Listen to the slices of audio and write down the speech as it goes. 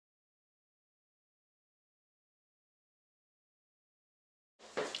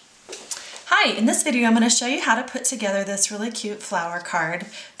Hi, in this video I'm going to show you how to put together this really cute flower card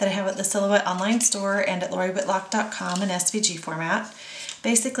that I have at the Silhouette online store and at LoriWhitlock.com in SVG format.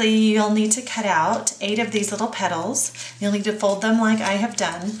 Basically, you'll need to cut out 8 of these little petals. You'll need to fold them like I have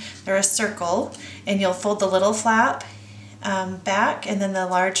done. They're a circle, and you'll fold the little flap back and then the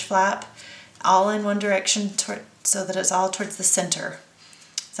large flap all in one direction so that it's all towards the center.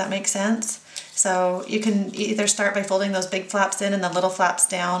 Does that make sense? So you can either start by folding those big flaps in and the little flaps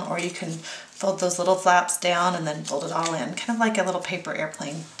down, or you can fold those little flaps down and then fold it all in, kind of like a little paper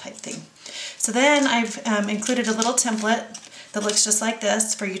airplane type thing. So then I've included a little template that looks just like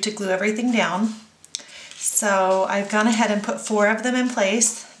this for you to glue everything down. So I've gone ahead and put 4 of them in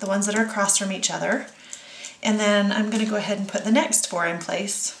place, the ones that are across from each other. And then I'm going to go ahead and put the next 4 in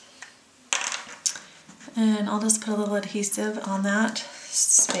place. And I'll just put a little adhesive on that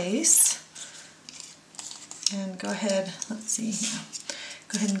space. And go ahead, let's see,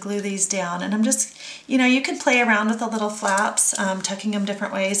 go ahead and glue these down. And I'm just, you can play around with the little flaps, tucking them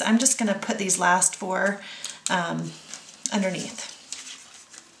different ways. I'm just going to put these last 4 underneath.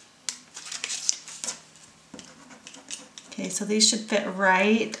 Okay, so these should fit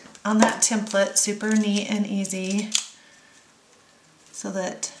right on that template, super neat and easy, so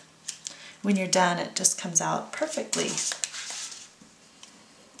that when you're done it just comes out perfectly.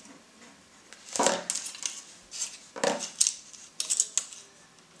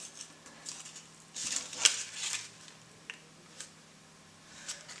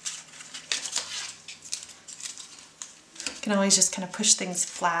 You can always just kind of push things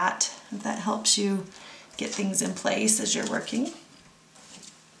flat if that helps you get things in place as you're working.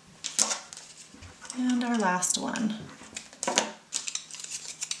 And our last one.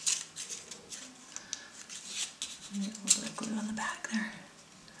 A little bit of glue on the back there.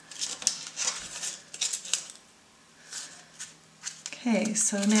 Okay,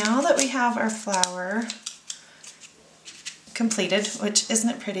 so now that we have our flower completed, which isn't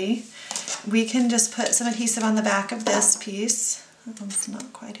it pretty, we can just put some adhesive on the back of this piece. That one's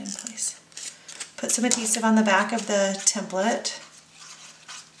not quite in place. Put some adhesive on the back of the template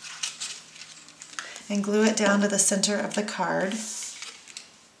and glue it down to the center of the card.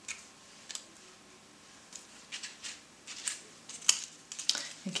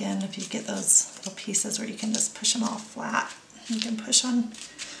 Again, if you get those little pieces where you can just push them all flat, you can push on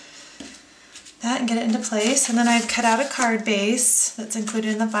that and get it into place. And then I've cut out a card base that's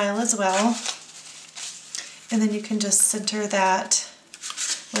included in the file as well. And then you can just center that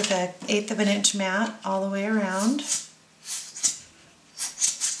with an 1/8 of an inch mat all the way around.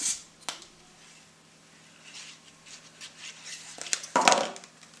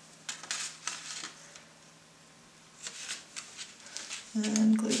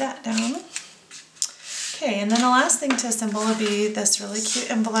 And glue that down. Okay, and then the last thing to assemble will be this really cute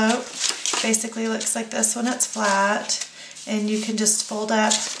envelope. Basically looks like this when it's flat, and you can just fold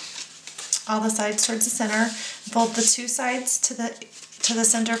up all the sides towards the center. Fold the 2 sides to the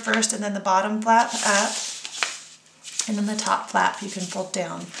center first, and then the bottom flap up, and then the top flap you can fold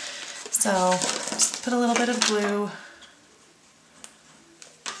down. So just put a little bit of glue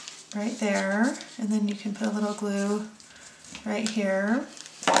right there, and then you can put a little glue right here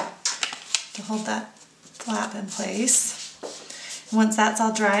to hold that flap in place. Once that's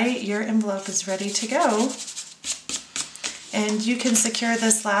all dry, your envelope is ready to go. And you can secure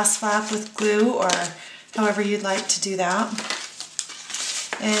this last flap with glue or however you'd like to do that.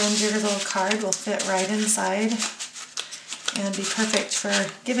 And your little card will fit right inside and be perfect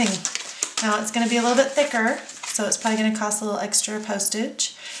for giving. Now it's going to be a little bit thicker, so it's probably going to cost a little extra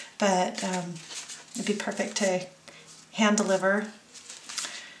postage, but it'd be perfect to hand deliver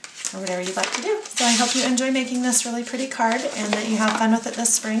or whatever you'd like to do. So I hope you enjoy making this really pretty card and that you have fun with it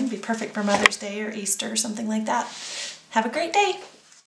this spring. Be perfect for Mother's Day or Easter or something like that. Have a great day!